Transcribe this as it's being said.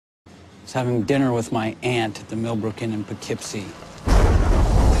I was having dinner with my aunt at the Millbrook Inn in Poughkeepsie.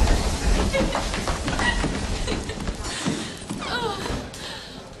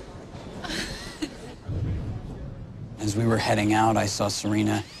 As we were heading out, I saw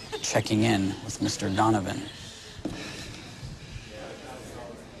Serena checking in with Mr. Donovan.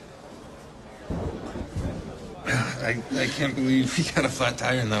 I can't believe we got a flat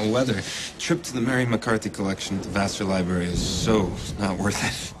tire in that weather. Trip to the Mary McCarthy collection at the Vassar Library is so not worth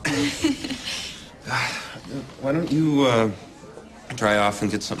it. Why don't you dry off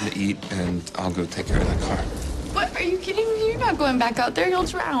and get something to eat, and I'll go take care of that car. What? Are you kidding me? You're not going back out there. You'll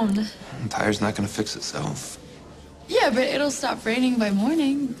drown. The tire's not going to fix itself. Yeah, but it'll stop raining by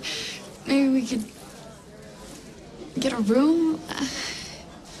morning. Maybe we could get a room.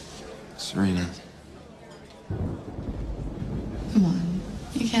 Serena. Come on.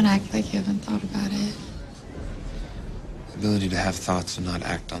 You can't act like you haven't thought about it. The ability to have thoughts and not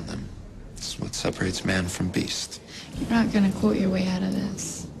act on them. It's what separates man from beast. You're not gonna quote your way out of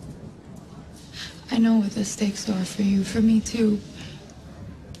this. I know what the stakes are for you, for me too.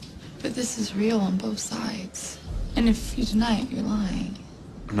 But this is real on both sides. And if you deny it, you're lying.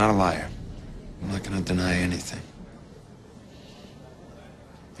 I'm not a liar. I'm not gonna deny anything.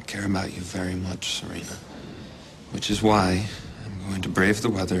 I care about you very much, Serena. Which is why I'm going to brave the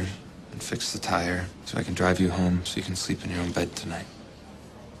weather and fix the tire so I can drive you home so you can sleep in your own bed tonight.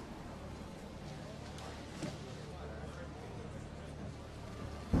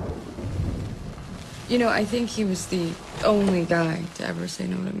 You know, I think he was the only guy to ever say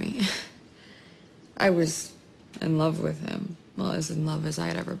no to me. I was in love with him. Well, as in love as I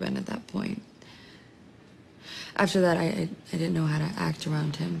had ever been at that point. After that, I didn't know how to act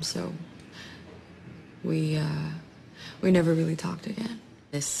around him, so we never really talked again.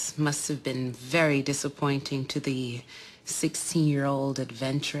 This must have been very disappointing to the 16-year-old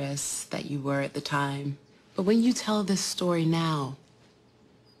adventuress that you were at the time. But when you tell this story now,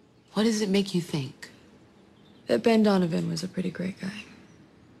 what does it make you think? That Ben Donovan was a pretty great guy.